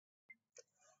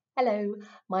Hello,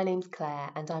 my name's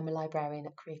Claire and I'm a librarian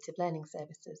at Creative Learning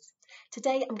Services.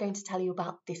 Today I'm going to tell you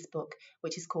about this book,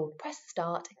 which is called Press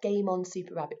Start, Game On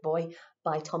Super Rabbit Boy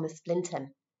by Thomas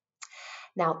Flintham.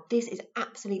 Now, this is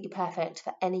absolutely perfect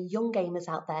for any young gamers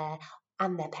out there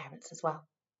and their parents as well.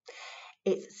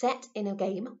 It's set in a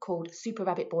game called Super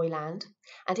Rabbit Boy Land,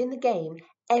 and in the game,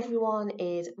 everyone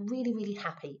is really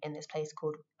happy in this place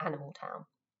called Animal Town.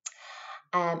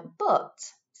 But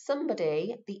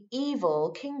somebody, the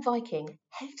evil King Viking,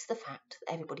 hates the fact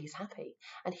that everybody's happy,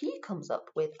 and he comes up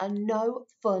with a no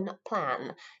fun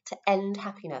plan to end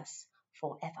happiness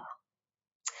forever.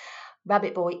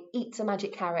 Rabbit Boy eats a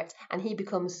magic carrot and he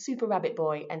becomes Super Rabbit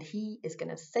Boy, and he is going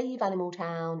to save Animal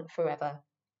Town forever.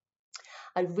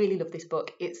 I really love this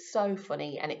book. It's so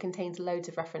funny and it contains loads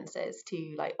of references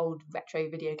to like old retro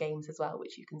video games as well,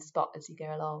 which you can spot as you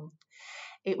go along.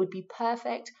 It would be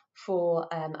perfect for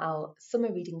our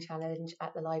summer reading challenge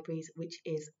at the libraries, which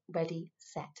is Ready,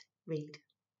 Set, Read.